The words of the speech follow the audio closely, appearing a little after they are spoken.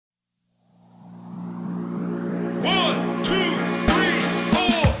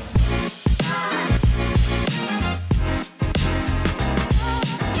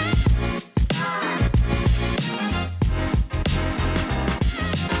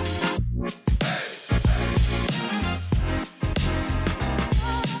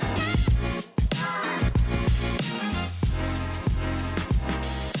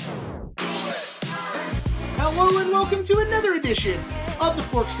welcome to another edition of the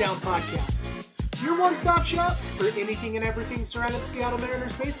Forks Down Podcast, your one-stop shop for anything and everything surrounding the Seattle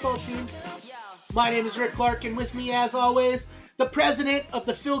Mariners baseball team. My name is Rick Clark, and with me, as always, the president of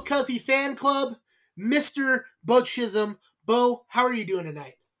the Phil Cuzzy fan club, Mr. Bo Chisholm. Bo, how are you doing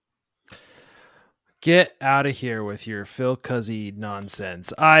tonight? Get out of here with your Phil Cuzzy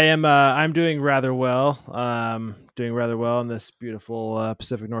nonsense. I'm doing rather well. Doing rather well on this beautiful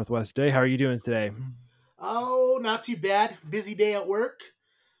Pacific Northwest day. How are you doing today? Oh, not too bad. Busy day at work.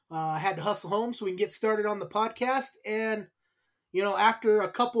 I had to hustle home so we can get started on the podcast. And, after a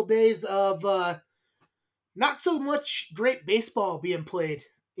couple days of not so much great baseball being played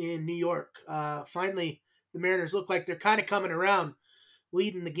in New York, finally the Mariners look like they're kind of coming around,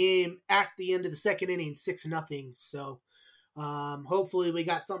 leading the game at the end of the second inning, 6-0. So hopefully we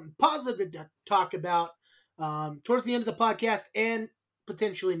got something positive to talk about towards the end of the podcast and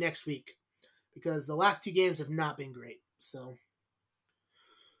potentially next week, because the last two games have not been great. So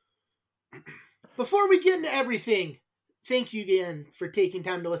before we get into everything, thank you again for taking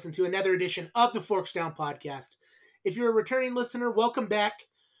time to listen to another edition of the Forks Down Podcast. If you're a returning listener, welcome back.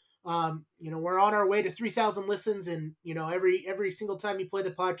 We're on our way to 3,000 listens, and every single time you play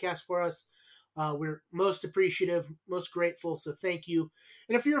the podcast for us, we're most appreciative, most grateful. So thank you.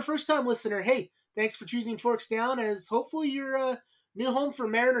 And if you're a first-time listener, hey, thanks for choosing Forks Down as hopefully your new home for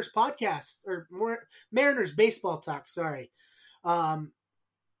Mariners podcast, or more Mariners baseball talk. Sorry.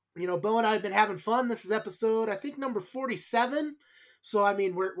 Bo and I have been having fun. This is episode, I think, number 47. So,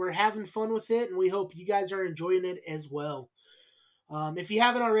 we're having fun with it, and we hope you guys are enjoying it as well. If you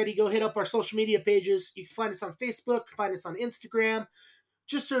haven't already, go hit up our social media pages. You can find us on Facebook, find us on Instagram.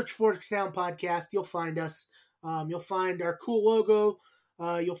 Just search Forks Down Podcast. You'll find us. You'll find our cool logo.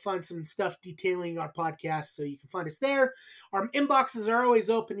 You'll find some stuff detailing our podcast, so you can find us there. Our inboxes are always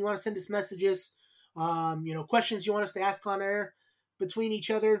open. You want to send us messages, questions you want us to ask on air between each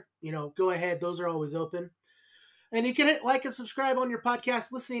other, go ahead. Those are always open. And you can hit like and subscribe on your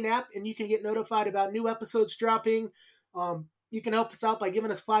podcast listening app, and you can get notified about new episodes dropping. You can help us out by giving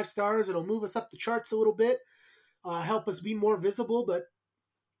us 5 stars. It'll move us up the charts a little bit, help us be more visible. But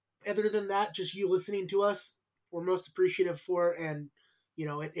other than that, just you listening to us, we're most appreciative for, and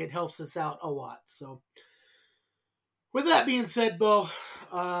it helps us out a lot. So with that being said, Bo,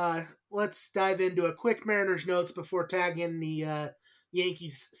 let's dive into a quick Mariners notes before tagging the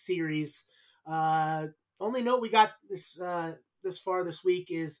Yankees series. Only note we got this far this week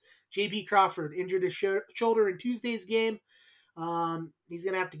is J.P. Crawford injured his shoulder in Tuesday's game. He's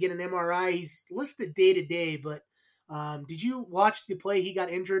going to have to get an MRI. He's listed day to day, but did you watch the play he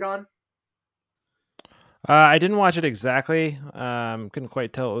got injured on? I didn't watch it exactly. Couldn't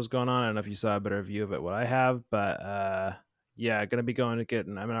quite tell what was going on. I don't know if you saw a better view of it, what I have, but going to be going to get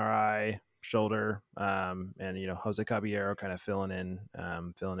an MRI shoulder, and Jose Caballero kind of filling in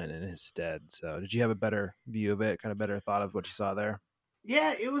in his stead. So did you have a better view of it, kind of better thought of what you saw there?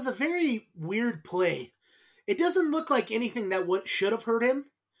 Yeah, it was a very weird play. It doesn't look like anything that should have hurt him.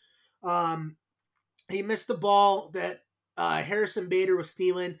 He missed the ball that Harrison Bader was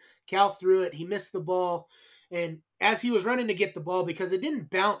stealing. Cal threw it. He missed the ball. And as he was running to get the ball, because it didn't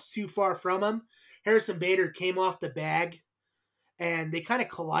bounce too far from him, Harrison Bader came off the bag, and they kind of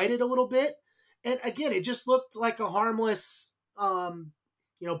collided a little bit. And again, it just looked like a harmless, bump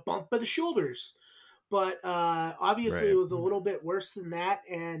by the shoulders. But obviously It was a little bit worse than that.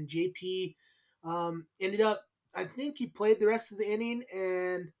 And JP ended up, I think he played the rest of the inning,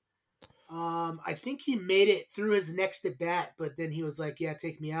 and I think he made it through his next at bat, but then he was like, yeah,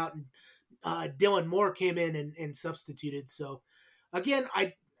 take me out. And Dylan Moore came in and substituted. So again,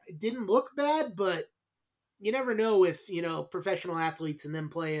 I didn't look bad, but you never know with, professional athletes and them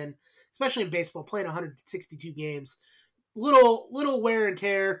playing, especially in baseball, playing 162 games, little wear and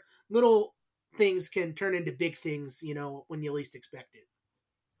tear, little things can turn into big things, when you least expect it.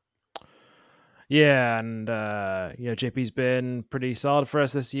 Yeah, and JP's been pretty solid for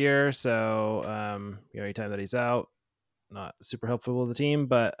us this year. So anytime that he's out, not super helpful with the team.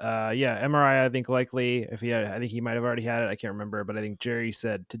 But MRI, I think likely I think he might have already had it. I can't remember, but I think Jerry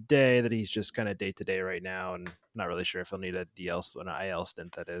said today that he's just kind of day to day right now, and not really sure if he'll need an IL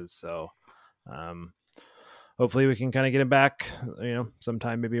stint, that is. So hopefully we can kind of get him back,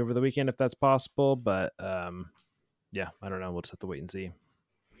 sometime maybe over the weekend if that's possible. But I don't know. We'll just have to wait and see.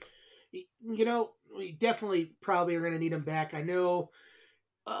 We definitely probably are going to need him back. I know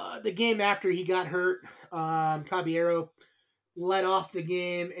the game after he got hurt, Caballero led off the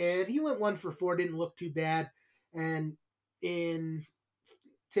game, and he went 1 for 4, didn't look too bad. And in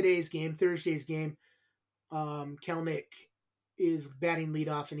today's game, Thursday's game, Kelnick is batting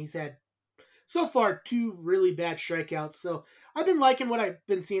leadoff, and he's had so far 2 really bad strikeouts. So I've been liking what I've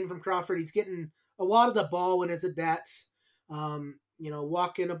been seeing from Crawford. He's getting a lot of the ball when his at bats.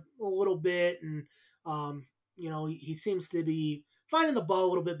 Walking a little bit, and he seems to be finding the ball a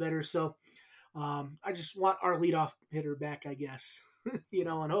little bit better. So I just want our leadoff hitter back, I guess.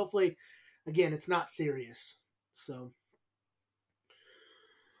 And hopefully, again, it's not serious. So.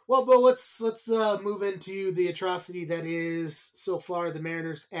 Well, Bill, let's move into the atrocity that is so far the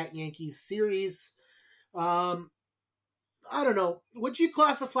Mariners at Yankees series. I don't know. Would you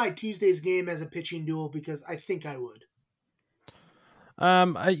classify Tuesday's game as a pitching duel? Because I think I would.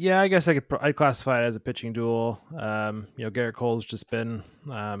 I guess I'd classify it as a pitching duel. Gerrit Cole's just been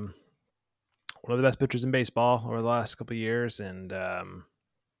one of the best pitchers in baseball over the last couple of years, and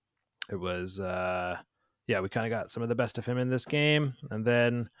it was we kind of got some of the best of him in this game, and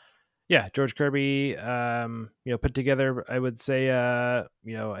then George Kirby, put together, I would say, I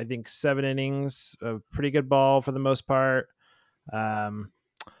think 7 innings of pretty good ball for the most part.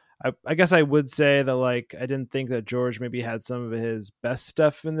 I guess I would say that, like, I didn't think that George maybe had some of his best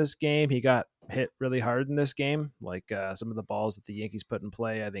stuff in this game. He got hit really hard in this game. Like, some of the balls that the Yankees put in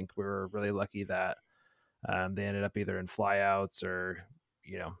play, I think we were really lucky that they ended up either in flyouts or,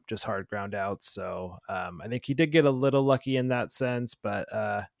 just hard ground outs. So I think he did get a little lucky in that sense, but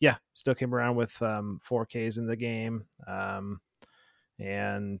still came around with 4 Ks in the game.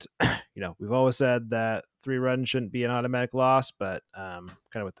 And, we've always said that 3 runs shouldn't be an automatic loss, but kind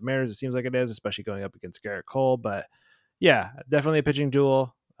of with the Mariners, it seems like it is, especially going up against Gerrit Cole. But definitely a pitching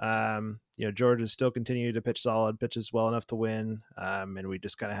duel. George has still continued to pitch solid, pitches well enough to win. And we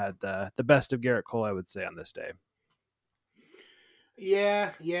just kind of had the best of Gerrit Cole, I would say, on this day.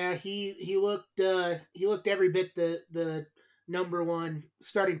 Yeah, he looked every bit the number 1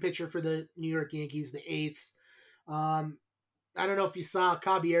 starting pitcher for the New York Yankees, the ace. I don't know if you saw,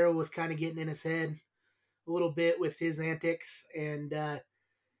 Caballero was kind of getting in his head a little bit with his antics, and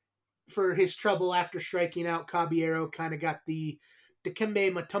for his trouble after striking out, Caballero kind of got the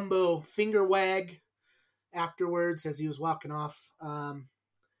Dikembe Mutombo finger wag afterwards as he was walking off.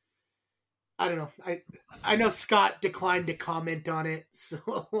 I don't know. I know Scott declined to comment on it,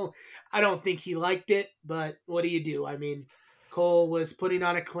 so I don't think he liked it, but what do you do? I mean, Cole was putting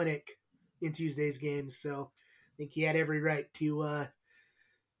on a clinic in Tuesday's games, so I think he had every right to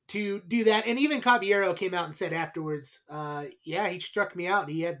do that. And even Caballero came out and said afterwards, he struck me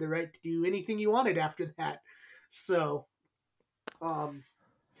out. He had the right to do anything he wanted after that. So,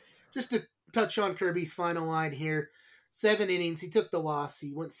 just to touch on Kirby's final line here, 7 innings. He took the loss.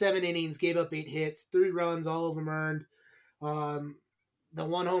 He went 7 innings, gave up 8 hits, 3 runs, all of them earned. The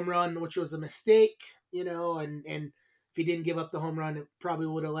 1 home run, which was a mistake, and if he didn't give up the home run, it probably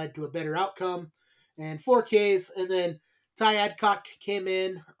would have led to a better outcome. And 4 Ks, and then Ty Adcock came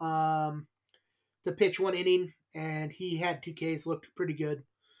in to pitch 1 inning, and he had 2 Ks, looked pretty good.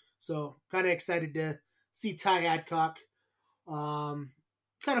 So kind of excited to see Ty Adcock kind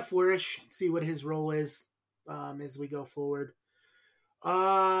of flourish, see what his role is as we go forward.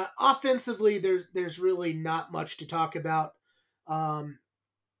 Offensively, there's really not much to talk about.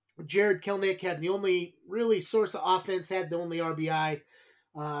 Jared Kelnick had the only really source of offense, had the only RBI,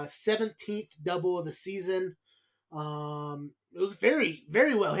 17th double of the season. It was very,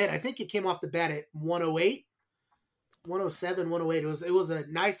 very well hit. I think it came off the bat at 108, 107, 108. It was a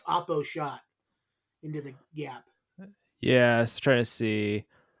nice oppo shot into the gap. Yeah, I was trying to see.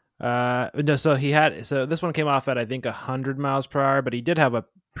 So this one came off at, I think, 100 miles per hour, but he did have a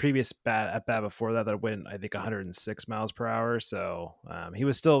previous bat before that went, I think, 106 miles per hour. So he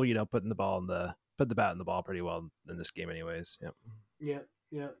was still, putting the bat in the ball pretty well in this game, anyways. Yep.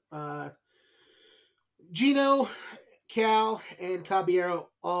 Yeah. Gino, Cal, and Caballero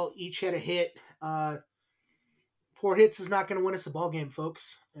all each had a hit. 4 hits is not going to win us a ball game,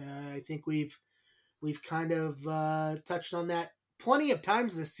 folks. I think we've kind of touched on that plenty of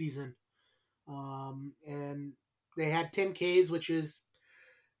times this season. And they had 10 Ks, which is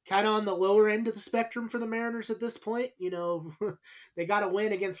kind of on the lower end of the spectrum for the Mariners at this point. They got a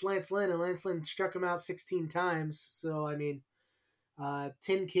win against Lance Lynn, and Lance Lynn struck him out 16 times. So,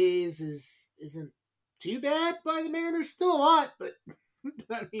 10 Ks isn't too bad by the Mariners. Still a lot, but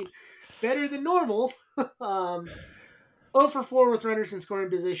better than normal. 0 for 4 with runners in scoring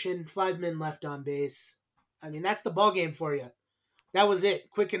position, 5 men left on base. That's the ball game for you. That was it.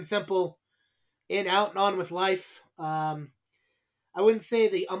 Quick and simple. In, out, and on with life. I wouldn't say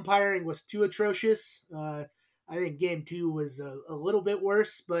the umpiring was too atrocious. I think game 2 was a little bit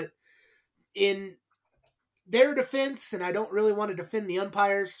worse, but in their defense, and I don't really want to defend the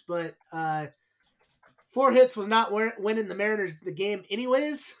umpires, but 4 hits was not winning the Mariners the game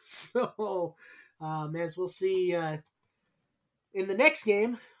anyways. So, as we'll see in the next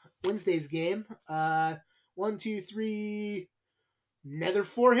game, Wednesday's game, 1, 2, 3, another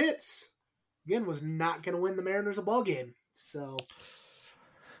 4 hits. Again, was not going to win the Mariners a ball game. So,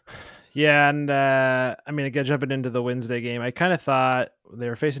 yeah, and again, jumping into the Wednesday game, I kind of thought they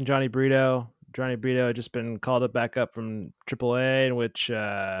were facing Johnny Brito. Johnny Brito had just been called up back up from AAA, in which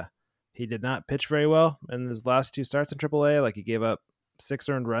he did not pitch very well in his last 2 starts in AAA. Like, he gave up 6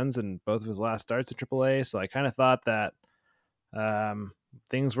 earned runs in both of his last starts at AAA. So I kind of thought that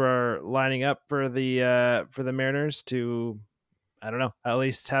things were lining up for the Mariners to, I don't know, at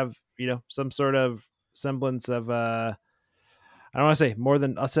least have, some sort of semblance of I don't want to say more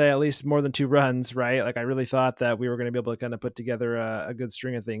than, I'll say at least more than 2 runs, right? Like, I really thought that we were going to be able to kind of put together a good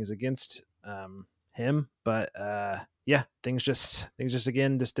string of things against him, but yeah, things just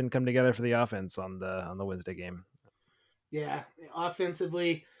again just didn't come together for the offense on the Wednesday game. Yeah,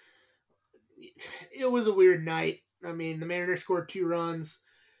 offensively, it was a weird night. I mean, the Mariners scored 2 runs.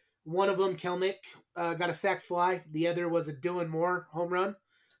 One of them, Kelnick, got a sac fly. The other was a Dylan Moore home run.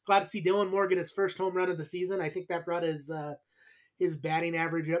 Glad to see Dylan Moore get his first home run of the season. I think that brought his batting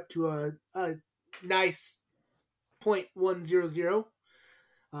average up to a nice .100.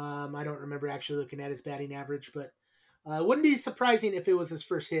 I don't remember actually looking at his batting average, but it wouldn't be surprising if it was his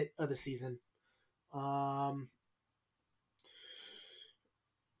first hit of the season.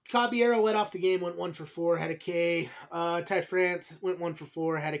 Caballero led off the game, went 1 for 4, had a K. Ty France went 1 for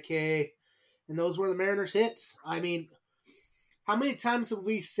 4, had a K. And those were the Mariners' hits. I mean, how many times have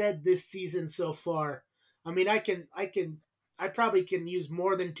we said this season so far? I mean, I probably can use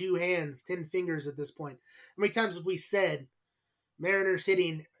more than 2 hands, 10 fingers at this point. How many times have we said Mariners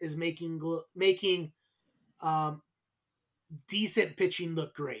hitting is making decent pitching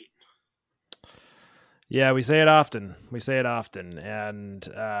look great? Yeah, we say it often. And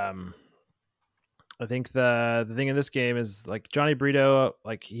I think the thing in this game is, like, Johnny Brito,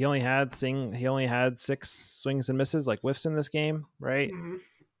 like, he only had 6 swings and misses, like whiffs in this game, right? Mm-hmm.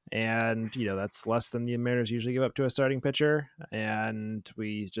 And that's less than the Mariners usually give up to a starting pitcher, and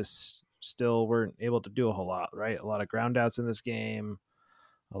we just still weren't able to do a whole lot, right? A lot of ground outs in this game,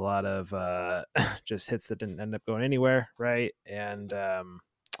 a lot of just hits that didn't end up going anywhere, right? And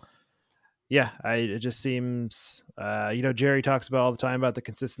yeah, it just seems, Jerry talks about all the time about the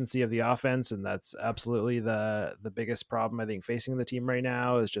consistency of the offense, and that's absolutely the biggest problem I think facing the team right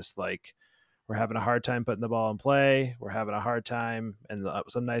now is just like, we're having a hard time putting the ball in play. We're having a hard time, and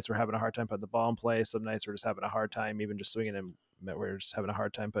some nights we're having a hard time putting the ball in play. Some nights we're just having a hard time even just swinging, and we're just having a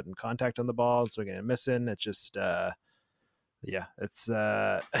hard time putting contact on the ball, swinging and missing. It's just, yeah,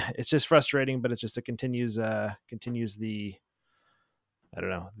 it's just frustrating, but it continues the, I don't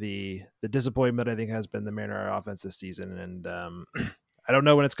know, the disappointment I think has been the Mariner offense this season, and I don't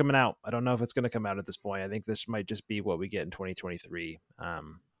know when it's coming out. I don't know if it's going to come out at this point. I think this might just be what we get in 2023.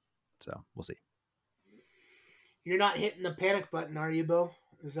 So we'll see. You're not hitting the panic button, are you, Bill?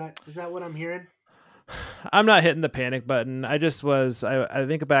 Is that what I'm hearing? I'm not hitting the panic button. I just was. I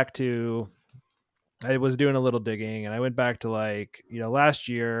think back to, I was doing a little digging, and I went back to, like, last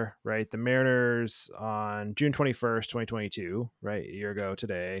year, right? The Mariners on June 21st, 2022, right? A year ago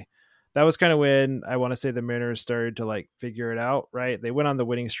today. That was kind of when I want to say the Mariners started to, like, figure it out, right? They went on the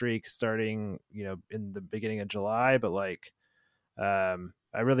winning streak starting, in the beginning of July, but like,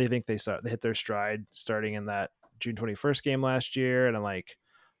 I really think they hit their stride starting in that June 21st game last year. And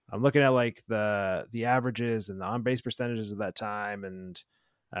I'm looking at, like, the averages and the on base percentages of that time. And,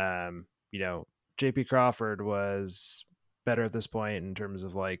 JP Crawford was better at this point in terms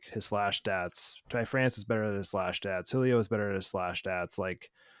of, like, his slash stats. Ty France was better at his slash stats. Julio was better at his slash stats.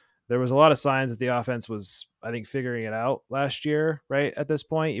 Like, there was a lot of signs that the offense was, I think, figuring it out last year, right? At this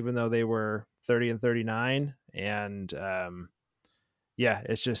point, even though they were 30 and 39. And, yeah,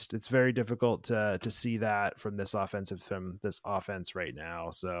 it's very difficult to see that from this offense right now.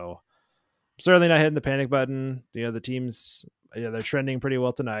 So certainly not hitting the panic button. The teams, they're trending pretty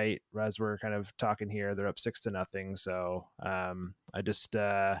well tonight. As we're kind of talking here, they're up 6-0. So I just,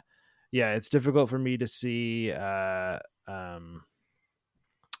 it's difficult for me to see a lot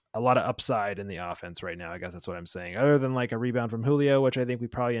of upside in the offense right now. I guess that's what I'm saying. Other than, like, a rebound from Julio, which I think we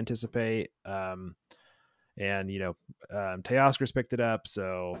probably anticipate. And Teoscar's picked it up,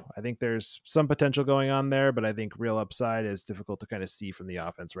 so I think there's some potential going on there, but I think real upside is difficult to kind of see from the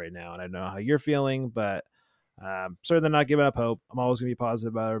offense right now. And I don't know how you're feeling, but certainly not giving up hope. I'm always going to be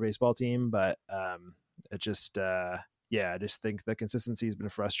positive about our baseball team, but it just I just think the consistency has been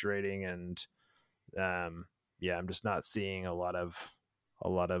frustrating, and I'm just not seeing a lot of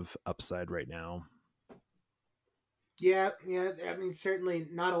upside right now. Yeah, yeah. I mean, certainly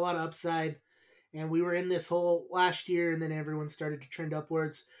not a lot of upside. And we were in this hole last year, and then everyone started to trend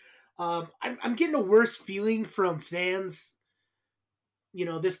upwards. I'm getting a worse feeling from fans,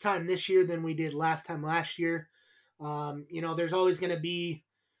 this time this year than we did last time last year. There's always going to be,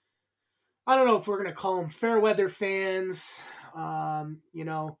 I don't know if we're going to call them fair weather fans.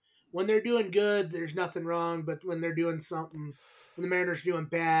 When they're doing good, there's nothing wrong. But when they're doing something, when the Mariners doing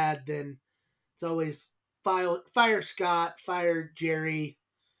bad, then it's always fire Scott, fire Jerry.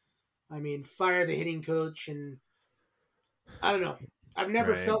 I mean, fire the hitting coach. And I don't know. I've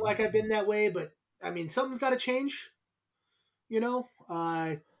never Right. felt like I've been that way, but I mean, something's got to change. You know,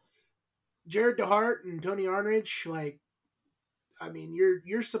 Jared DeHart and Tony Arnridge, like, I mean,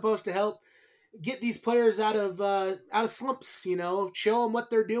 you're supposed to help get these players out of slumps. Show them what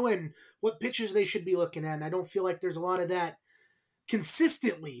they're doing, what pitches they should be looking at. And I don't feel like there's a lot of that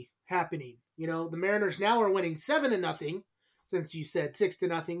consistently happening. The Mariners now are winning 7-0, since you said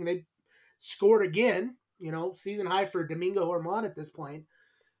 6-0. They scored again. Season high for Domingo Germán at this point,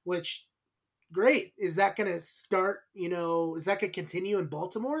 which great. Is that going to start? Is that going to continue in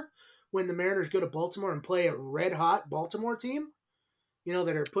Baltimore when the Mariners go to Baltimore and play a red hot Baltimore team?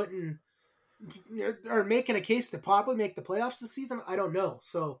 That are making a case to probably make the playoffs this season. I don't know.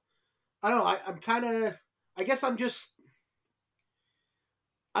 So I don't know. I'm kind of. I guess I'm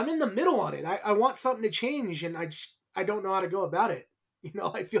in the middle on it. I want something to change, and I don't know how to go about it.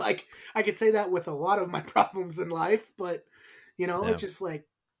 I feel like I could say that with a lot of my problems in life, but Yeah. it's just like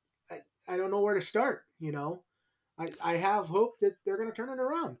I don't know where to start. I have hope that they're going to turn it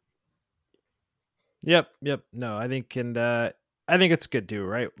around. Yep. No, I think, and I think it's good too,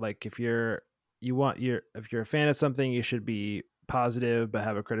 right? Like if you're a fan of something, you should be positive but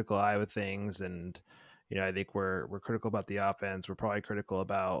have a critical eye with things. And I think we're critical about the offense. We're probably critical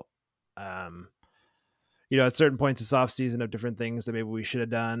about um at certain points this off season of different things that maybe we should have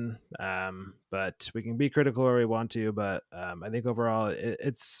done. But we can be critical where we want to. But I think overall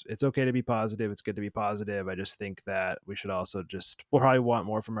it's okay to be positive. It's good to be positive. I just think that we should also we'll probably want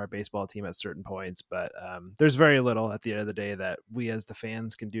more from our baseball team at certain points. But there's very little at the end of the day that we as the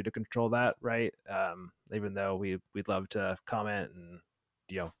fans can do to control that, right? Even though we'd love to comment and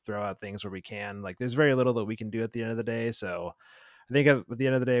throw out things where we can. Like there's very little that we can do at the end of the day. So I think at the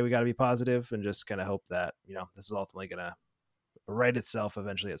end of the day, we got to be positive and just kind of hope that, this is ultimately going to right itself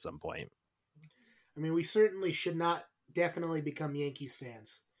eventually at some point. I mean, we certainly should not definitely become Yankees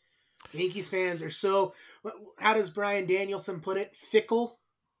fans. Yankees fans are so, how does Brian Danielson put it? Fickle?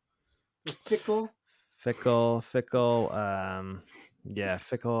 Fickle? Fickle. Yeah,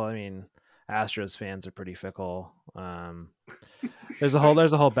 fickle. I mean, Astros fans are pretty fickle. There's a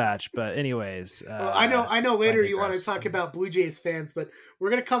whole batch, but anyways. Well, I know later you want to talk about Blue Jays fans, but we're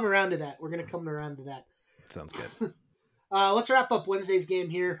going to come around to that. Sounds good. Let's wrap up Wednesday's game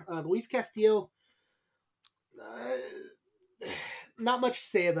here. Luis Castillo, not much to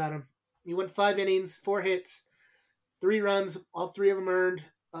say about him. He went 5 innings, 4 hits, 3 runs, all 3 of them earned.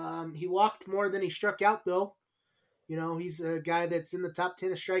 He walked more than he struck out, though. He's a guy that's in the top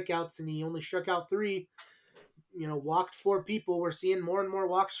 10 of strikeouts, and he only struck out 3. Walked 4 people. We're seeing more and more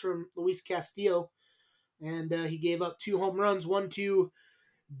walks from Luis Castillo. And he gave up 2 home runs, one to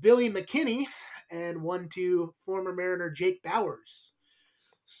Billy McKinney and one to former Mariner Jake Bauers.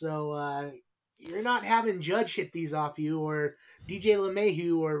 So you're not having Judge hit these off you, or DJ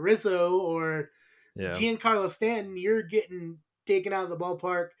LeMahieu, or Rizzo, or Giancarlo Stanton. You're getting taken out of the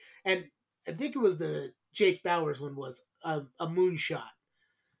ballpark. And I think it was the Jake Bauers one was a moonshot.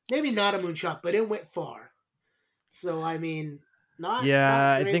 Maybe not a moonshot, but it went far. So, I mean, not great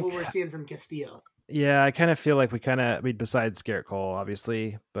I think what we're seeing from Castillo. Yeah, I kind of feel like besides Garrett Cole,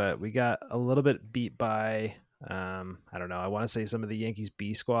 obviously, but we got a little bit beat by, I don't know. I want to say some of the Yankees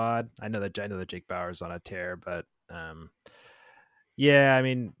B squad. I know that Jake Bauer's on a tear, but yeah, I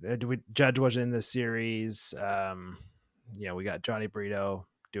mean, Judge wasn't in this series. We got Johnny Brito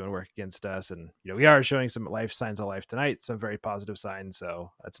doing work against us, and we are showing some signs of life tonight, some very positive signs.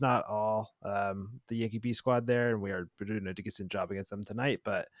 So it's not all the Yankee B squad there, and we're doing a decent job against them tonight,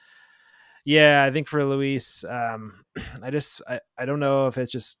 but. Yeah, I think for Luis, I don't know if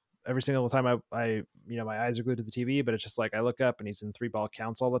it's just every single time I my eyes are glued to the TV, but it's just like I look up and he's in 3-ball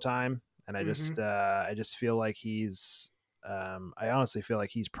counts all the time, and I just feel like he's I honestly feel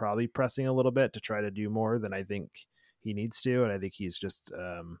like he's probably pressing a little bit to try to do more than I think he needs to, and I think he's just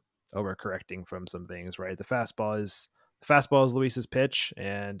overcorrecting from some things. Right, the fastball is Luis's pitch,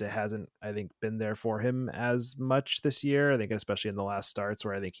 and it hasn't, I think, been there for him as much this year. I think especially in the last starts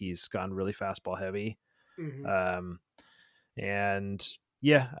where I think he's gone really fastball heavy. And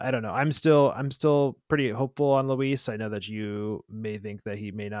Yeah, I don't know. I'm still pretty hopeful on Luis. I know that you may think that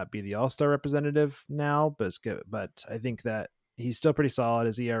he may not be the All-Star representative now, but I think that he's still pretty solid.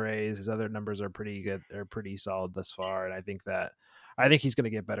 His ERAs, his other numbers are pretty good. They're pretty solid thus far, and I think he's going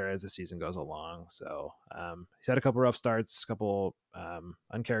to get better as the season goes along. So he's had a couple rough starts, a couple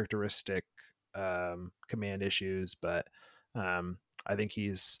uncharacteristic command issues, but I think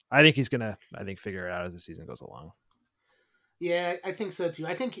he's gonna figure it out as the season goes along. Yeah, I think so too.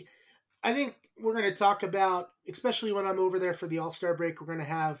 I think we're going to talk about, especially when I'm over there for the All Star break, we're going to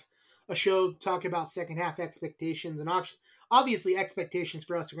have a show talk about second half expectations, and obviously expectations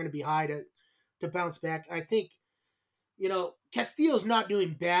for us are going to be high to bounce back. I think Castillo's not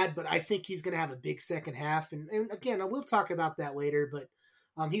doing bad, but I think he's going to have a big second half, and again, I will talk about that later, but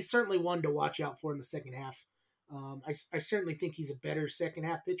he's certainly one to watch out for in the second half. I certainly think he's a better second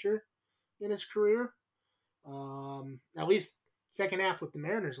half pitcher in his career. At least second half with the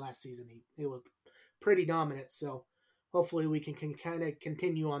Mariners last season, he looked pretty dominant. So hopefully we can kind of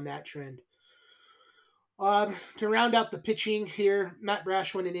continue on that trend. To round out the pitching here, Matt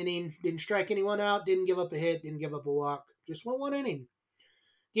Brash went an inning, didn't strike anyone out, didn't give up a hit, didn't give up a walk, just went one inning.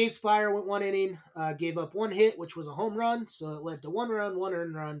 Gabe Spire went one inning, gave up one hit, which was a home run, so it led to one run, one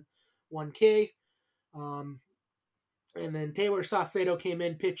earned run, 1K. And then Taylor Saucedo came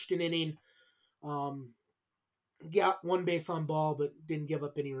in, pitched an inning, got one base on ball, but didn't give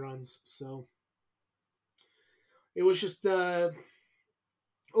up any runs. So it was just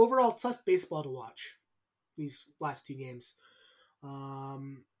overall tough baseball to watch these last two games.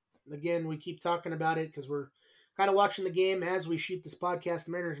 Again, we keep talking about it because we're kind of watching the game as we shoot this podcast.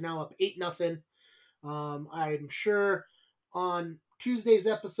 The Mariners now up 8-0. I'm sure on Tuesday's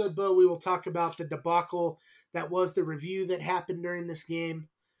episode, Bo, we will talk about the debacle that was the review that happened during this game.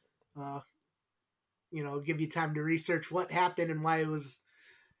 Give you time to research what happened and why it was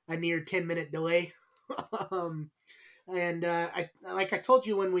a near 10-minute delay. Like I told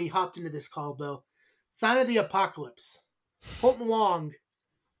you when we hopped into this call, Bo, sign of the apocalypse. Holton Wong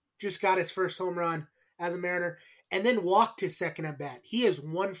just got his first home run as a Mariner and then walked his second at bat. He is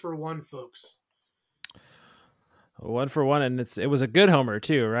 1-for-1, folks. 1-for-1, and it was a good homer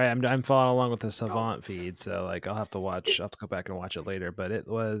too, right? I'm following along with the Savant feed, so like I'll have to go back and watch it later. But it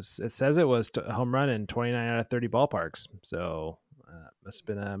says it was a home run in 29 out of 30 ballparks, so must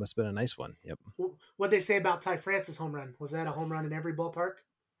have been a nice one. Yep. What they say about Ty Francis home run? Was that a home run in every ballpark?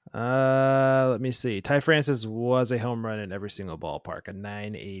 Let me see. Ty Francis was a home run in every single ballpark, a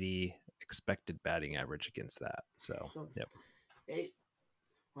 980 expected batting average against that. So yep. Hey,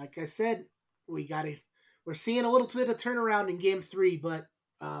 like I said, we're seeing a little bit of turnaround in Game 3, but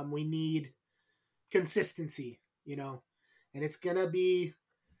we need consistency, and it's gonna be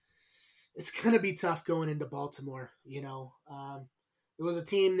tough going into Baltimore. It was a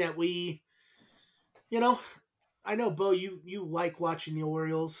team that I know, Bo, you like watching the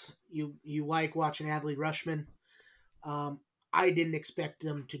Orioles. You like watching Adley Rutschman. I didn't expect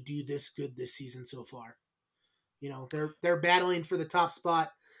them to do this good this season so far. They're battling for the top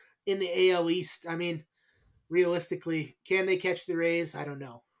spot in the AL East. I mean, realistically, can they catch the Rays? I don't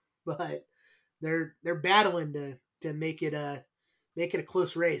know, but they're battling to make it a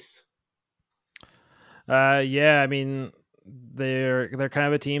close race. Yeah, I mean, they're kind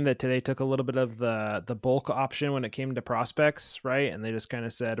of a team that they took a little bit of the bulk option when it came to prospects, right? And they just kind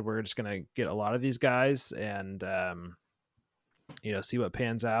of said, we're just going to get a lot of these guys and see what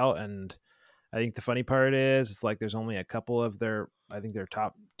pans out. And I think the funny part is it's like there's only a couple of their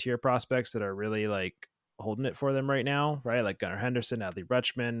top tier prospects that are really like holding it for them right now, right? Like Gunnar Henderson, Adley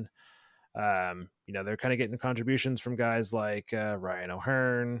Rutschman. They're kind of getting contributions from guys like Ryan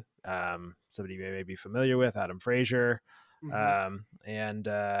O'Hearn, somebody you may be familiar with, Adam Frazier. Mm-hmm.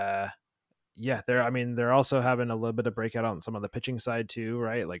 They're also having a little bit of breakout on some of the pitching side too,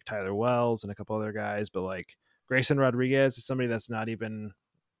 right? Like Tyler Wells and a couple other guys, but like Grayson Rodriguez is somebody that's not even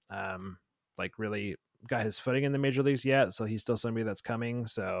like really got his footing in the major leagues yet. So he's still somebody that's coming.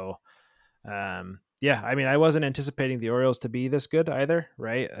 So I wasn't anticipating the Orioles to be this good either,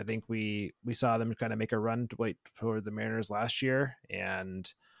 right? I think we saw them kind of make a run toward the Mariners last year, and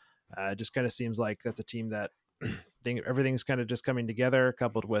it just kind of seems like that's a team that everything's kind of just coming together,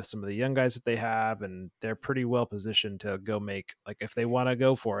 coupled with some of the young guys that they have, and they're pretty well positioned to go make, like, if they want to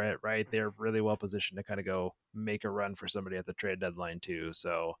go for it, right? They're really well positioned to kind of go make a run for somebody at the trade deadline too.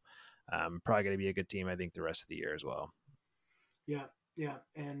 So probably going to be a good team, I think, the rest of the year as well. Yeah.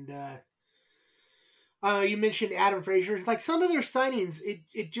 And you mentioned Adam Frazier. Like, some of their signings,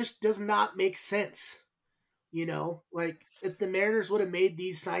 it just does not make sense. Like, if the Mariners would have made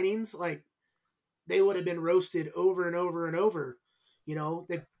these signings, like, they would have been roasted over and over and over.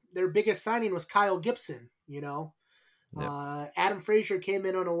 Their biggest signing was Kyle Gibson. Yep. Adam Frazier came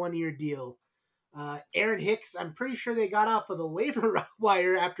in on a 1-year deal. Aaron Hicks, I'm pretty sure they got off of the waiver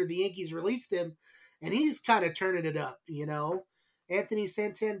wire after the Yankees released him, and he's kind of turning it up. Anthony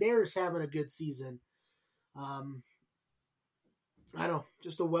Santander is having a good season. I don't know,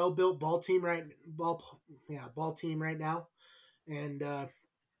 just a well-built ball team right now, and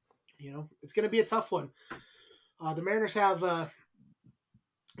it's going to be a tough one. The Mariners have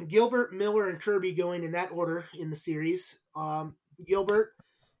Gilbert, Miller, and Kirby going in that order in the series. Gilbert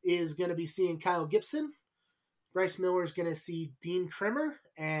is going to be seeing Kyle Gibson. Bryce Miller is going to see Dean Kremer,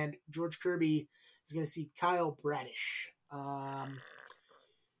 and George Kirby is going to see Kyle Bradish.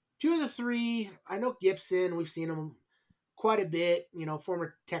 Two of the three, I know Gibson, we've seen him quite a bit,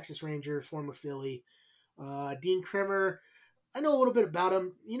 former Texas Ranger, former Philly. Dean Kremer, I know a little bit about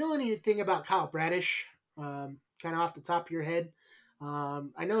him. You know anything about Kyle Bradish? Kind of off the top of your head?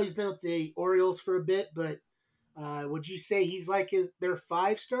 I know he's been with the Orioles for a bit, but would you say he's like their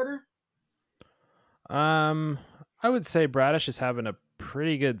 5 starter? I would say Bradish is having a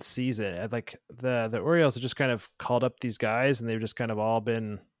pretty good season. Like the Orioles have just kind of called up these guys, and they've just kind of all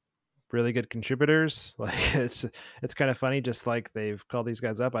been really good contributors. Like it's kind of funny, just like they've called these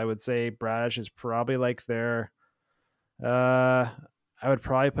guys up. I would say Bradish is probably like their I would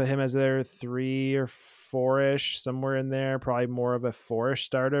probably put him as their 3 or 4-ish, somewhere in there, probably more of a 4-ish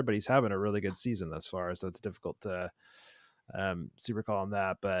starter, but he's having a really good season thus far, so it's difficult to super call on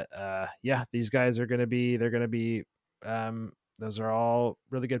that. But yeah, these guys are going to be those are all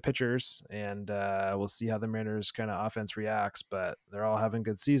really good pitchers, and we'll see how the Mariners kind of offense reacts, but they're all having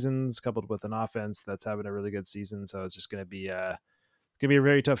good seasons coupled with an offense that's having a really good season. So it's just going to be a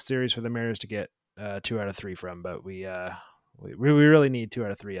very tough series for the Mariners to get 2 out of 3 from, but we really need 2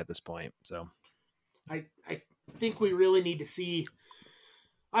 out of 3 at this point. So I think we really need to see,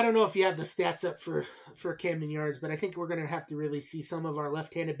 I don't know if you have the stats up for Camden Yards, but I think we're going to have to really see some of our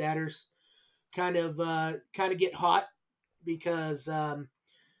left-handed batters kind of get hot, because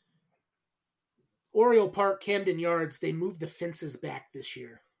Oriole Park, Camden Yards, they moved the fences back this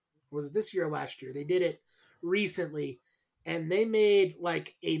year. Was it this year or last year? They did it recently, and they made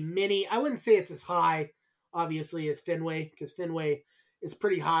like a mini, I wouldn't say it's as high, obviously, as Fenway, because Fenway is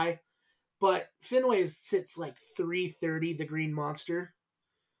pretty high, but Fenway sits like 330, the Green Monster.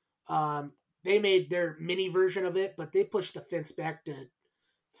 They made their mini version of it, but they pushed the fence back to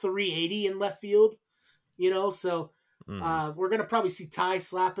 380 in left field, so we're going to probably see Ty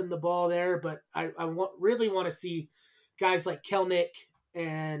slapping the ball there, but I really want to see guys like Kelnick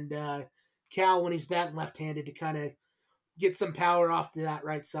and Cal, when he's batting left-handed, to kind of get some power off to that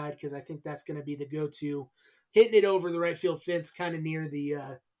right side, because I think that's going to be the go-to, hitting it over the right field fence, kind of near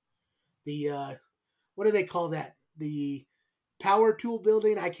the what do they call that? The power tool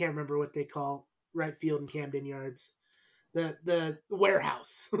building? I can't remember what they call right field in Camden Yards. The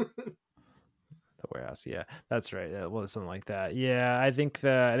warehouse. The warehouse, yeah, that's right. Well, something like that. Yeah, I think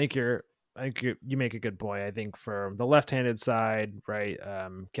you make a good point. I think for the left-handed side, right,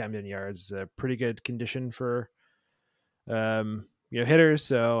 Camden Yards is a pretty good condition for hitters.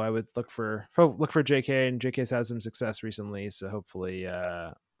 So I would look for JK, and JK's had some success recently. So hopefully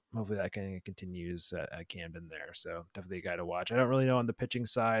that kind of continues at Camden there. So definitely a guy to watch. I don't really know on the pitching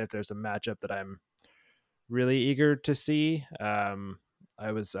side if there's a matchup that I'm really eager to see.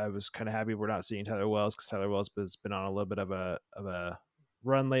 I was kind of happy we're not seeing Tyler Wells, because Tyler Wells has been on a little bit of a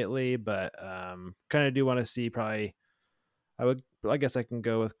run lately, but kind of do want to see probably. I guess I can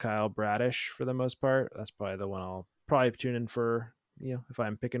go with Kyle Bradish for the most part. That's probably the one I'll probably tune in for, if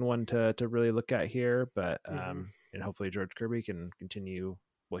I'm picking one to really look at here. But and hopefully George Kirby can continue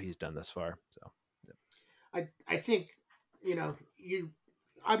what he's done thus far. So I think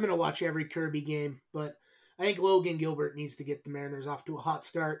I'm gonna watch every Kirby game, but I think Logan Gilbert needs to get the Mariners off to a hot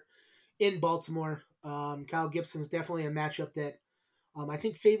start in Baltimore. Kyle Gibson's definitely a matchup that I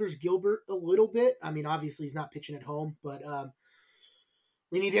think favors Gilbert a little bit. I mean, obviously he's not pitching at home, but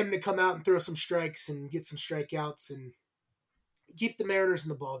we need him to come out and throw some strikes and get some strikeouts and keep the Mariners in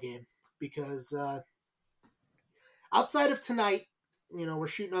the ball game, because outside of tonight, we're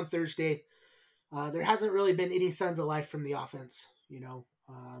shooting on Thursday. There hasn't really been any signs of life from the offense.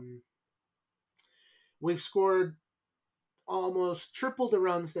 We've scored almost triple the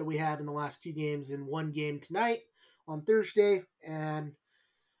runs that we have in the last 2 games in one game tonight on Thursday, and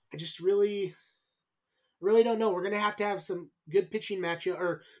I just really don't know. We're going to have some good pitching matchup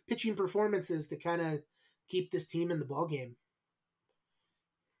or pitching performances to kind of keep this team in the ball game.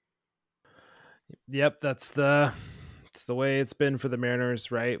 Yep, it's the way it's been for the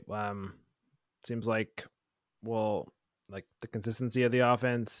Mariners, right? Seems like, well, like the consistency of the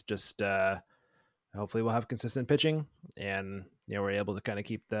offense. Just hopefully we'll have consistent pitching, and we're able to kind of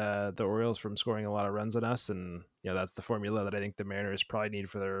keep the Orioles from scoring a lot of runs on us. And that's the formula that I think the Mariners probably need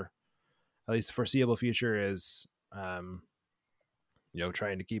for their at least foreseeable future is trying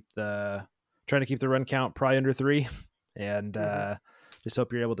to keep the run count probably under 3, and just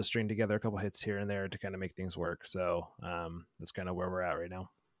hope you're able to string together a couple hits here and there to kind of make things work. So that's kind of where we're at right now.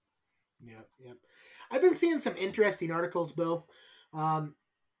 Yeah. I've been seeing some interesting articles, Bill. The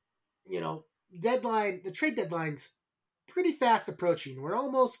trade deadline's pretty fast approaching. We're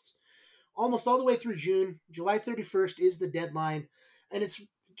almost all the way through June. July 31st is the deadline, and it's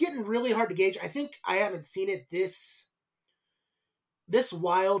getting really hard to gauge. I think I haven't seen it this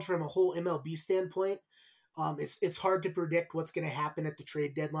wild from a whole MLB standpoint. It's hard to predict what's going to happen at the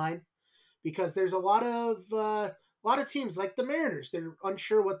trade deadline because there's a lot of teams like the Mariners. They're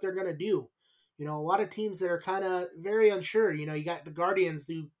unsure what they're going to do. A lot of teams that are kind of very unsure. You got the Guardians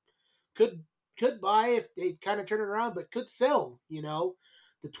who could buy if they kind of turn it around, but could sell. The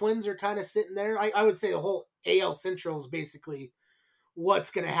Twins are kind of sitting there. I would say the whole AL Central is basically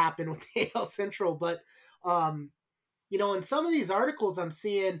what's going to happen with the AL Central. But, in some of these articles I'm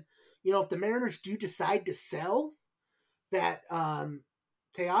seeing, if the Mariners do decide to sell, that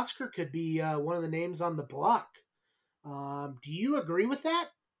Teoscar could be one of the names on the block. Do you agree with that?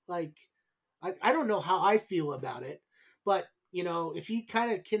 Like, I don't know how I feel about it, but, if he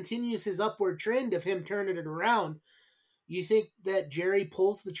kind of continues his upward trend of him turning it around, you think that Jerry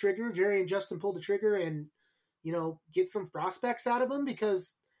and Justin pull the trigger and, get some prospects out of him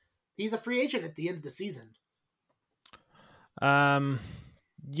because he's a free agent at the end of the season?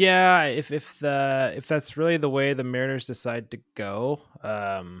 Yeah, if that's really the way the Mariners decide to go,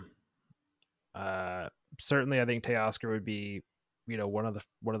 certainly I think Teoscar would be, one of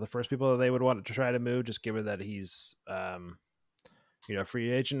the first people that they would want to try to move, just given that he's, a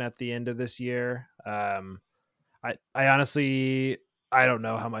free agent at the end of this year. I honestly, I don't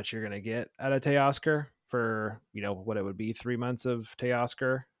know how much you're going to get out of Teoscar for, what it would be 3 months of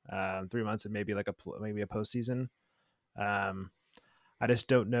Teoscar, 3 months and maybe maybe a postseason. I just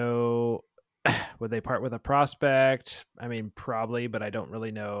don't know. Would they part with a prospect? I mean, probably, but I don't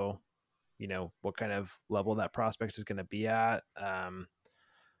really know, what kind of level that prospect is going to be at.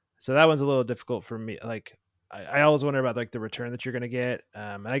 So that one's a little difficult for me. Like, I always wonder about like the return that you're going to get.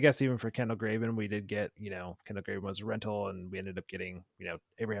 And I guess even for Kendall Graven, we did get, Kendall Graven was a rental, and we ended up getting,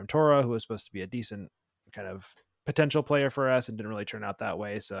 Abraham Toro, who was supposed to be a decent kind of potential player for us and didn't really turn out that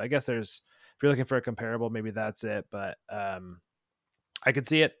way. So I guess if you're looking for a comparable, maybe that's it. But I could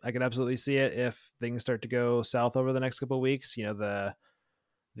see it. I could absolutely see it if things start to go south over the next couple of weeks.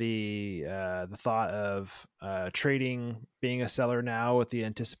 The thought of trading, being a seller now with the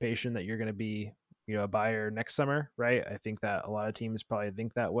anticipation that you're going to be, a buyer next summer, right? I think that a lot of teams probably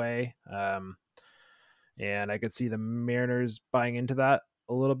think that way. And I could see the Mariners buying into that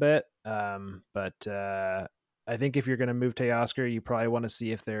a little bit. But I think if you're going to move Teoscar, you probably want to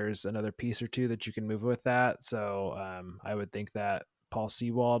see if there's another piece or two that you can move with that. So I would think that Paul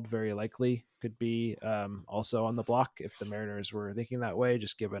Sewald very likely could be also on the block if the Mariners were thinking that way,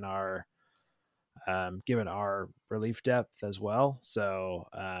 just given our relief depth as well. So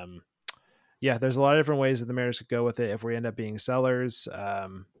yeah, there's a lot of different ways that the Mariners could go with it if we end up being sellers.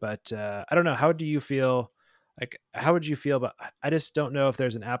 But I don't know. How do you feel? Like, how would you feel about? I just don't know if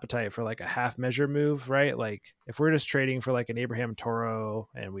there's an appetite for like a half measure move, right? Like, if we're just trading for like an Abraham Toro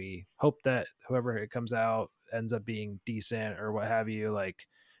and we hope that whoever it comes out ends up being decent or what have you, like,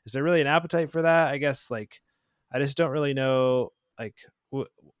 is there really an appetite for that? I guess, like, I just don't really know. Like,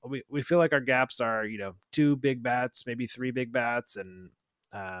 we feel like our gaps are, 2 big bats, maybe 3 big bats, and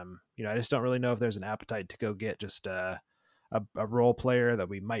I just don't really know if there's an appetite to go get just a role player that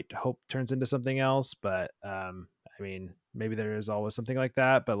we might hope turns into something else. But I mean, maybe there is always something like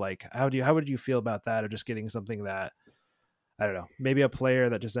that. But like, how would you feel about that, or just getting something that, I don't know, maybe a player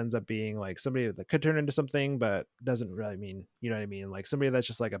that just ends up being like somebody that could turn into something, but doesn't really mean, what I mean? Like somebody that's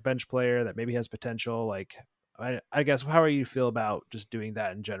just like a bench player that maybe has potential. Like, I guess, how are you feel about just doing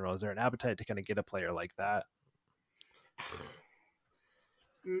that in general? Is there an appetite to kind of get a player like that?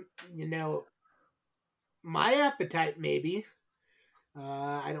 My appetite, maybe.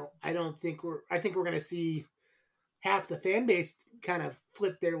 I think we're going to see half the fan base kind of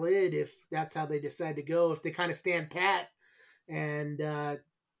flip their lid if that's how they decide to go. If they kind of stand pat and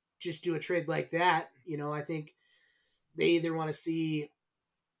just do a trade like that, I think they either want to see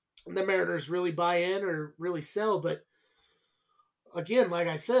the Mariners really buy in or really sell. But again, like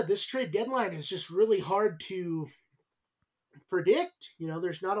I said, this trade deadline is just really hard to predict.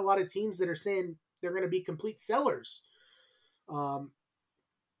 There's not a lot of teams that are saying they're going to be complete sellers. Um,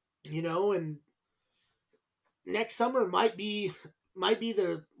 and next summer might be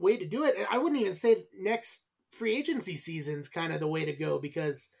the way to do it. I wouldn't even say next free agency season's kind of the way to go,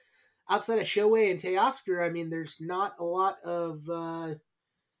 because outside of Shohei and Teoscar, I mean, there's not a lot of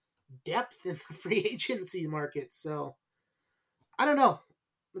depth in the free agency market. So I don't know.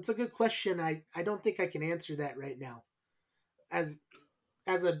 That's a good question. I don't think I can answer that right now. As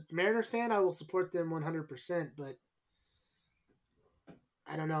a Mariners fan, I will support them 100%, but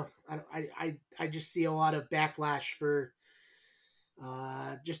I don't know. I just see a lot of backlash for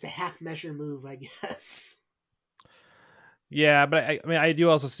just a half measure move, I guess. Yeah, but I mean, I do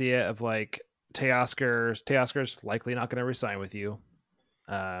also see it of like Teoscar's likely not going to resign with you.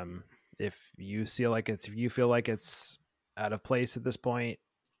 If you feel like it's out of place at this point,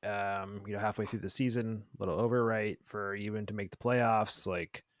 halfway through the season, a little overright for even to make the playoffs,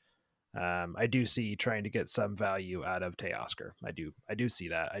 like, I do see trying to get some value out of Teoscar. I do see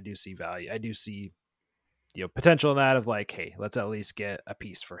that. I do see value. I do see, potential in that of like, hey, let's at least get a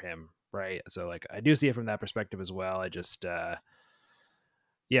piece for him. Right. So like, I do see it from that perspective as well. I just,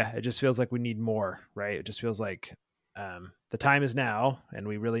 it just feels like we need more, right? It just feels like the time is now, and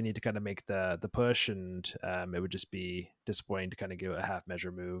we really need to kind of make the push. And it would just be disappointing to kind of give a half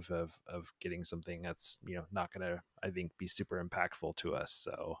measure move of getting something that's not going to, I think, be super impactful to us.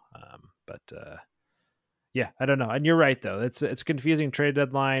 So, I don't know. And you're right though; it's confusing trade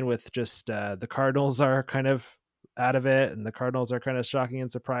deadline with just the Cardinals are kind of out of it, and the Cardinals are kind of shocking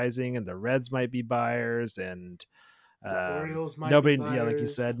and surprising, and the Reds might be buyers, and The Orioles might be nobody, yeah, like you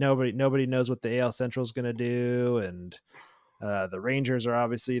buyers. said, nobody knows what the AL Central is going to do, and the Rangers are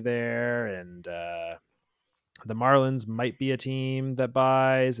obviously there, and the Marlins might be a team that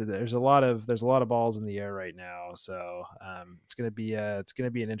buys. There's a lot of balls in the air right now, so it's gonna be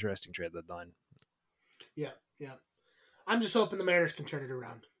an interesting trade deadline. Yeah, yeah. I'm just hoping the Mariners can turn it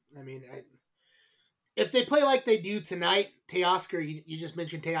around. I mean, if they play like they do tonight, Teoscar, you just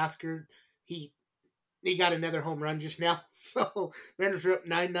mentioned Teoscar, he got another home run just now, so Mariners are up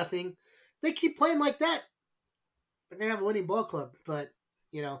 9-0. They keep playing like that, they're gonna have a winning ball club. But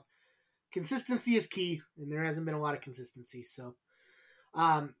consistency is key, and there hasn't been a lot of consistency. So,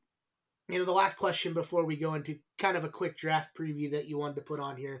 um, the last question before we go into kind of a quick draft preview that you wanted to put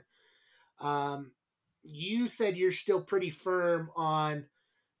on here. You said you're still pretty firm on.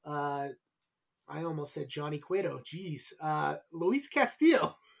 I almost said Johnny Cueto. Jeez, Luis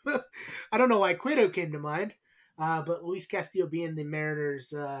Castillo. I don't know why Cueto came to mind, but Luis Castillo being the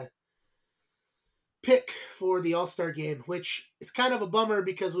Mariners' pick for the All-Star game, which is kind of a bummer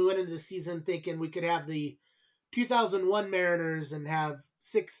because we went into the season thinking we could have the 2001 Mariners and have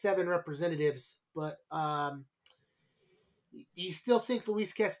 6-7 representatives, but you still think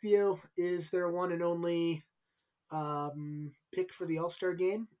Luis Castillo is their one and only pick for the All-Star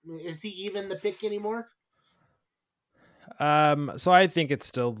game? Is he even the pick anymore? So I think it's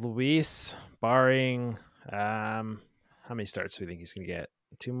still Luis, barring how many starts do we think he's gonna get?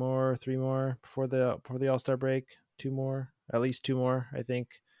 2 more, 3 more before the All-Star break? 2 more, at least 2 more, I think.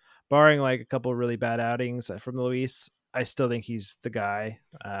 Barring like a couple of really bad outings from Luis, I still think he's the guy.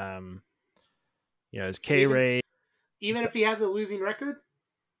 His K rate, even if he has a losing record.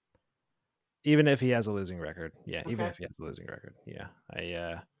 Even if he has a losing record, Okay. Even if he has a losing record,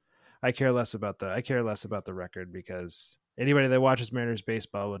 I care less about the record, because anybody that watches Mariners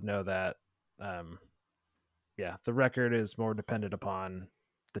baseball would know that, the record is more dependent upon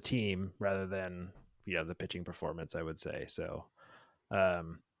the team rather than the pitching performance, I would say. So,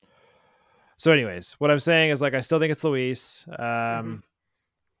 anyways, what I'm saying is, like, I still think it's Luis.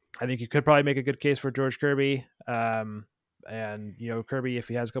 I think you could probably make a good case for George Kirby. And Kirby, if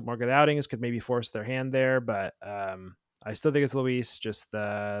he has a couple more good outings, could maybe force their hand there. But I still think it's Luis. Just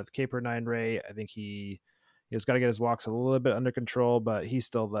the K/9 rate. I think he's got to get his walks a little bit under control, but he's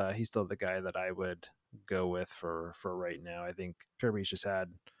still the guy that I would go with for right now. I think Kirby's just had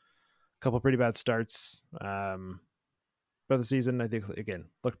a couple pretty bad starts for the season. I think, again,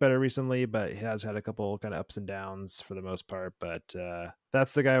 looked better recently, but he has had a couple kind of ups and downs for the most part. But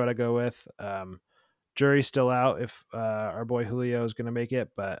that's the guy I would go with. Jury's still out if our boy Julio is going to make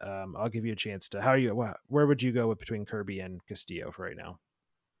it, but I'll give you a chance to. Where would you go with between Kirby and Castillo for right now?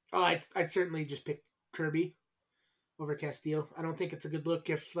 Oh, I'd certainly just pick Kirby over Castillo. I don't think it's a good look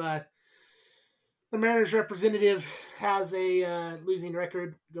if the Mariners representative has a losing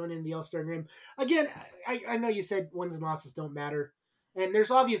record going in the All-Star game. Again, I know you said wins and losses don't matter, and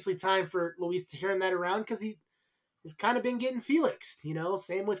there's obviously time for Luis to turn that around because he has kind of been getting Felixed.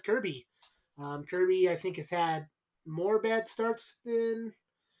 Same with Kirby. Kirby, I think, has had more bad starts than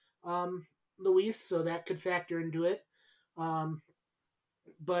Luis, so that could factor into it. Um,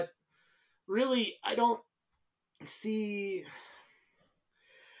 but really, see.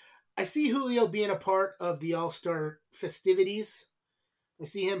 I see Julio being a part of the All Star festivities. I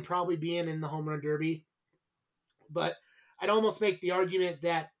see him probably being in the home run derby, but I'd almost make the argument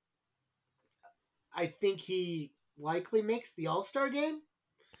that I think he likely makes the All Star game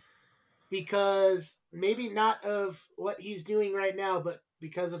because maybe not of what he's doing right now, but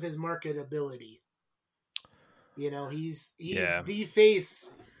because of his marketability. He's Yeah. the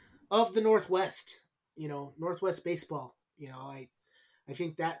face of the Northwest. Northwest baseball. I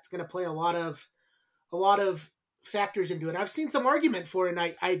think that's going to play a lot of factors into it. I've seen some argument for it,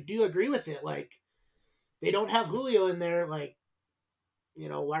 and I do agree with it. Like, they don't have Julio in there. Like,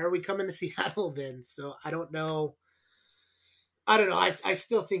 why are we coming to Seattle then? So I don't know. I don't know. I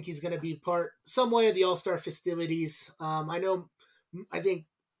still think he's going to be part some way of the All Star festivities. I think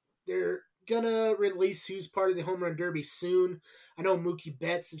they're gonna release who's part of the home run derby soon. I know Mookie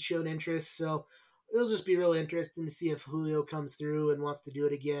Betts has shown interest, so it'll just be really interesting to see if Julio comes through and wants to do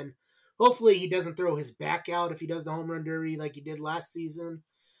it again. Hopefully, he doesn't throw his back out if he does the home run derby like he did last season.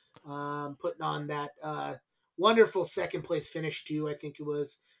 Putting on that wonderful second place finish too. I think it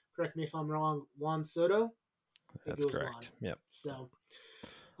was. Correct me if I'm wrong. Juan Soto. I think That's it was correct. Juan. Yep. So,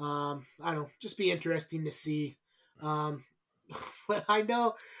 I don't know. Just be interesting to see. But I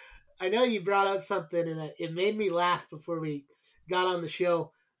know you brought up something, and it made me laugh before we got on the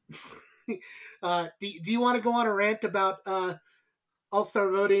show. Do you want to go on a rant about All Star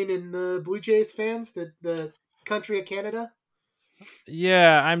voting and the Blue Jays fans, the country of Canada?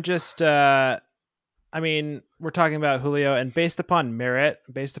 Yeah, I'm just I mean, we're talking about Julio, and based upon merit,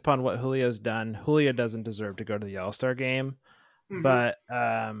 based upon what Julio's done, Julio doesn't deserve to go to the All-Star game. Mm-hmm. But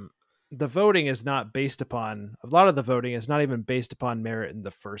the voting is not based upon, a lot of the voting is not even based upon merit in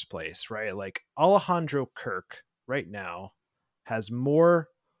the first place, right? Like Alejandro Kirk right now has more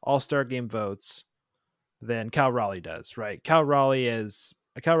All-Star game votes than Cal Raleigh does, right? Cal Raleigh,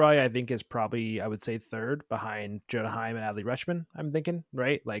 I think, is probably, I would say, third behind Jonah Heim and Adley Rutschman, I'm thinking,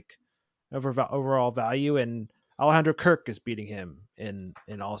 right? Like overall value, and Alejandro Kirk is beating him in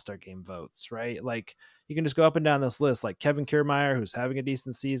All-Star game votes, right? Like, you can just go up and down this list, like Kevin Kiermaier, who's having a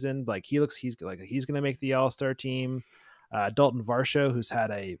decent season, like he's going to make the All-Star team. Dalton Varsho, who's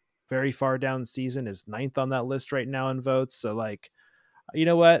had a very far down season, is ninth on that list right now in votes. So, like, you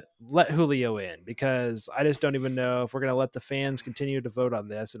know what? Let Julio in, because I just don't even know if we're going to let the fans continue to vote on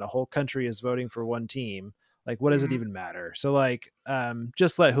this and a whole country is voting for one team. Like, what does it Mm-hmm. even matter? So, like,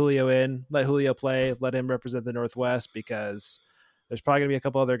 just let Julio in, let Julio play, let him represent the Northwest, because there's probably going to be a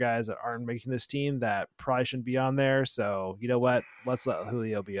couple other guys that aren't making this team that probably shouldn't be on there. So, you know what? Let's let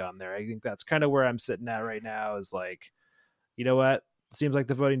Julio be on there. I think that's kind of where I'm sitting at right now, is like, you know what? It seems like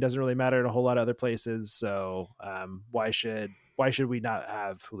the voting doesn't really matter in a whole lot of other places. So why should we not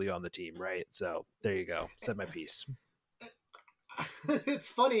have Julio on the team, right? So there you go. Said my piece.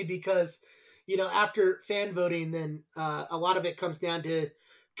 It's funny because after fan voting, then a lot of it comes down to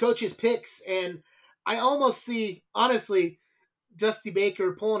coaches' picks, and I almost see, honestly, Dusty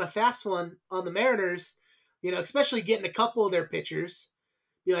Baker pulling a fast one on the Mariners. Especially getting a couple of their pitchers.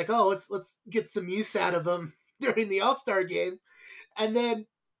 Be like, oh, let's get some use out of them during the All-Star game, and then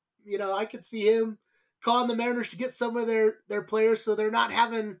I could see him calling the Mariners to get some of their players so they're not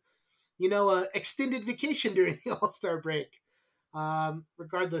having a extended vacation during the All-Star break.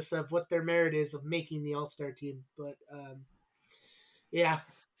 Regardless of what their merit is of making the All Star team. But yeah,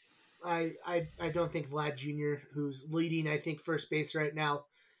 I don't think Vlad Jr., who's leading, I think, first base right now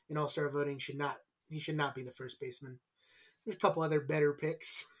in All Star voting, should not be the first baseman. There's a couple other better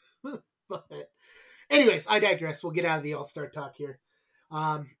picks, but anyways, I digress. We'll get out of the All Star talk here.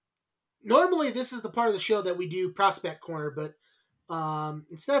 Normally, this is the part of the show that we do prospect corner, but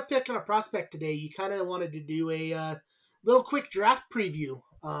instead of picking a prospect today, you kind of wanted to do a little quick draft preview.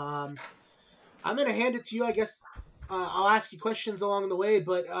 I'm going to hand it to you. I guess I'll ask you questions along the way,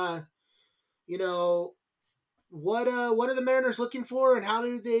 but what are the Mariners looking for, and how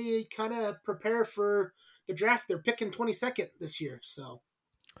do they kind of prepare for the draft? They're picking 22nd this year, so.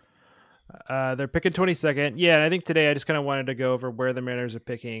 They're picking 22nd. Yeah, and I think today I just kind of wanted to go over where the Mariners are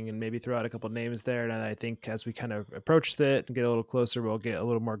picking and maybe throw out a couple of names there. And I think as we kind of approach it and get a little closer, we'll get a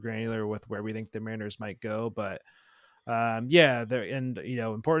little more granular with where we think the Mariners might go. But yeah, they're, and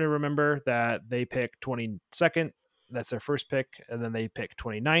important to remember that they pick 22nd. That's their first pick, and then they pick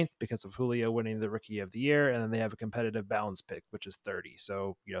 29th because of Julio winning the Rookie of the Year, and then they have a competitive balance pick, which is 30.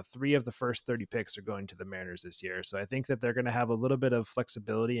 So 3 of the first 30 picks are going to the Mariners this year. So I think that they're going to have a little bit of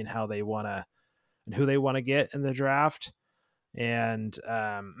flexibility in how they want to and who they want to get in the draft. And,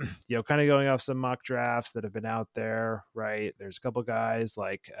 kind of going off some mock drafts that have been out there, right? There's a couple guys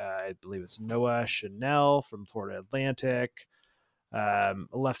like, I believe it's Noah Chanel from Florida Atlantic, a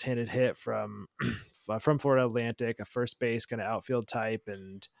left-handed hit from from Florida Atlantic, a first base kind of outfield type.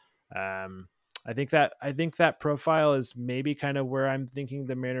 And I think that profile is maybe kind of where I'm thinking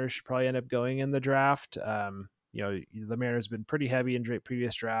the Mariners should probably end up going in the draft. The Mariners have been pretty heavy in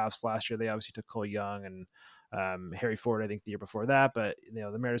previous drafts. Last year, they obviously took Cole Young and Harry Ford, I think the year before that. But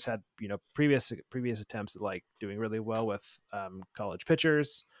the Mariners had previous attempts at like doing really well with college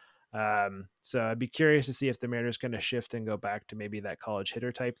pitchers. So I'd be curious to see if the Mariners kind of shift and go back to maybe that college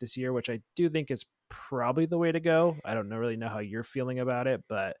hitter type this year, which I do think is probably the way to go. I don't really know how you're feeling about it,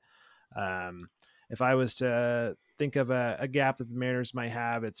 but if I was to think of a gap that the Mariners might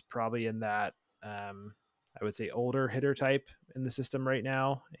have, it's probably in that I would say older hitter type in the system right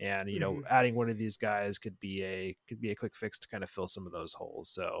now. And adding one of these guys could be a quick fix to kind of fill some of those holes.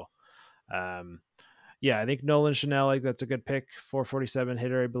 So I think Nolan Chanel, like that's a good pick. 447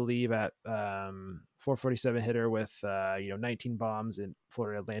 hitter, I believe, at 447 hitter with 19 bombs in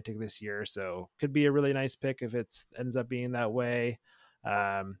Florida Atlantic this year. So could be a really nice pick if it ends up being that way.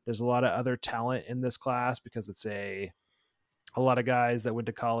 There's a lot of other talent in this class because it's a lot of guys that went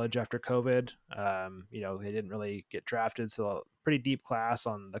to college after COVID. They didn't really get drafted, so a pretty deep class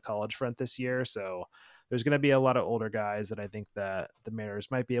on the college front this year. So there's going to be a lot of older guys that I think that the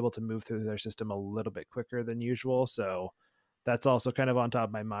Mariners might be able to move through their system a little bit quicker than usual. So that's also kind of on top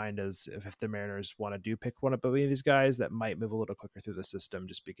of my mind as if the Mariners want to pick one of these guys that might move a little quicker through the system,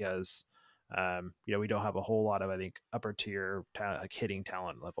 just because we don't have a whole lot of, I think, upper tier like hitting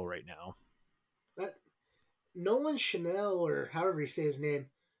talent level right now. That Nolan Chanel, or however you say his name,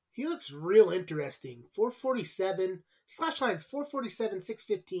 he looks real interesting. 447 slash lines 447,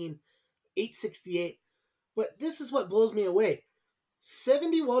 615, 868. But this is what blows me away.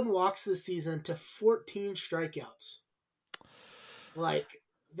 71 walks this season to 14 strikeouts. Like,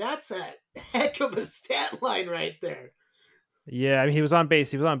 that's a heck of a stat line right there. Yeah, I mean, he was on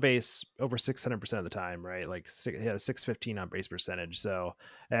base over 600% of the time, right? Like he had a 615 on base percentage. So,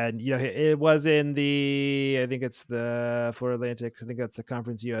 and it was in I think it's the Florida Atlantic. I think that's the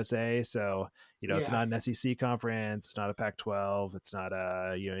Conference USA. So, it's not an SEC conference, it's not a Pac-12, it's not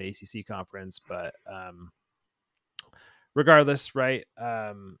a an ACC conference, but regardless, right?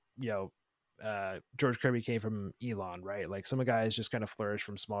 George Kirby came from Elon, right? Like some guys just kind of flourish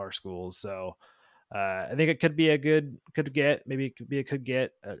from smaller schools. So I think it could be a good get,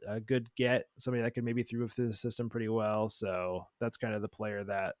 somebody that could maybe through the system pretty well. So that's kind of the player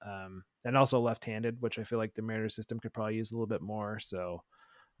that, and also left-handed, which I feel like the Mariners system could probably use a little bit more. So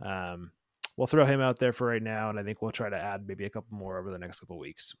we'll throw him out there for right now, and I think we'll try to add maybe a couple more over the next couple of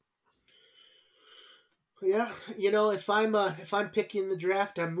weeks. Yeah, if I'm picking the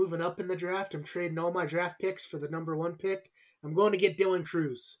draft, I'm moving up in the draft. I'm trading all my draft picks for the number one pick. I'm going to get Dylan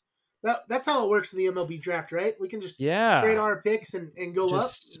Cruz. That's how it works in the MLB draft, right? We can just trade our picks and go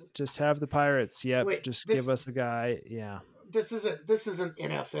up. Just have the Pirates. Yep. Wait, give us a guy. Yeah. This isn't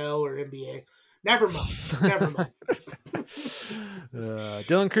NFL or NBA. Never mind.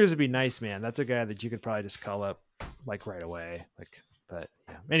 Dylan Cruz would be nice, man. That's a guy that you could probably just call up like right away. But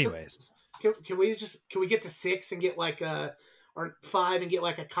yeah. Anyways. Can we get to 6 and get like or 5 and get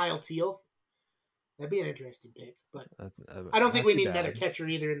like a Kyle Teal? That'd be an interesting pick, but I don't think we need another catcher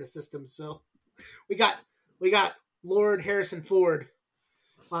either in the system. So we got Lord Harrison Ford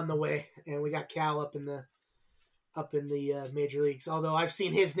on the way, and we got Cal up in the major leagues. Although I've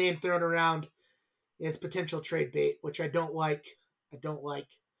seen his name thrown around as potential trade bait, which I don't like.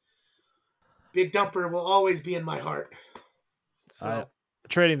 Big Dumper will always be in my heart. So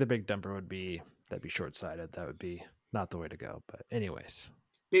trading the Big Dumper that'd be short-sighted. That would be not the way to go. But anyways.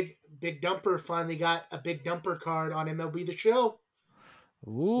 Big Dumper finally got a Big Dumper card on MLB The Show.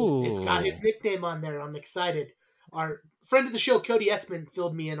 Ooh. It's got his nickname on there. I'm excited. Our friend of the show, Cody Esman,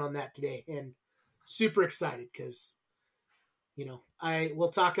 filled me in on that today, and super excited because, I will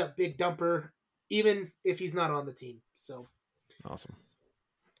talk up Big Dumper even if he's not on the team. So awesome.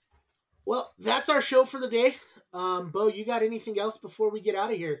 Well, that's our show for the day. Bo, you got anything else before we get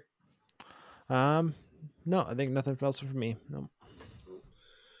out of here? No, I think nothing else from me. No.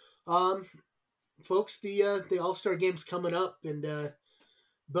 Folks, the All-Star game's coming up, and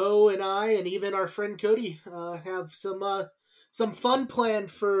Bo and I, and even our friend Cody, have some fun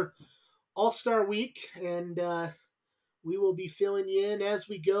planned for All-Star Week, and we will be filling you in as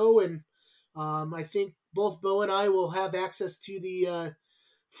we go. And I think both Bo and I will have access to the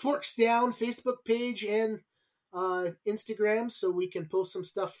Forks Down Facebook page and Instagram, so we can post some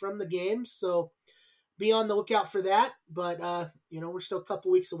stuff from the game. So be on the lookout for that. But, we're still a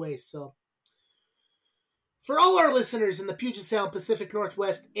couple weeks away. So for all our listeners in the Puget Sound, Pacific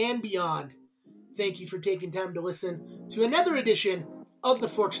Northwest, and beyond, thank you for taking time to listen to another edition of the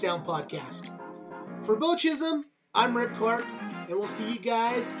Forks Down Podcast. For Bo Chisholm, I'm Rick Clark, and we'll see you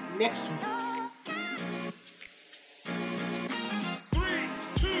guys next week.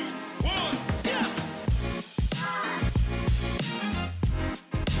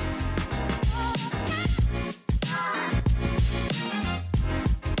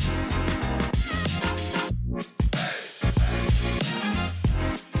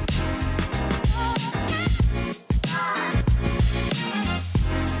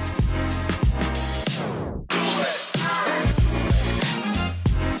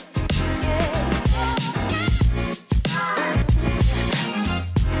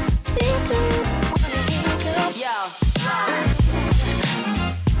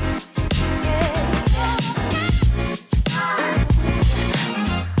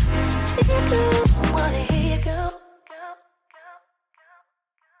 Wanna hear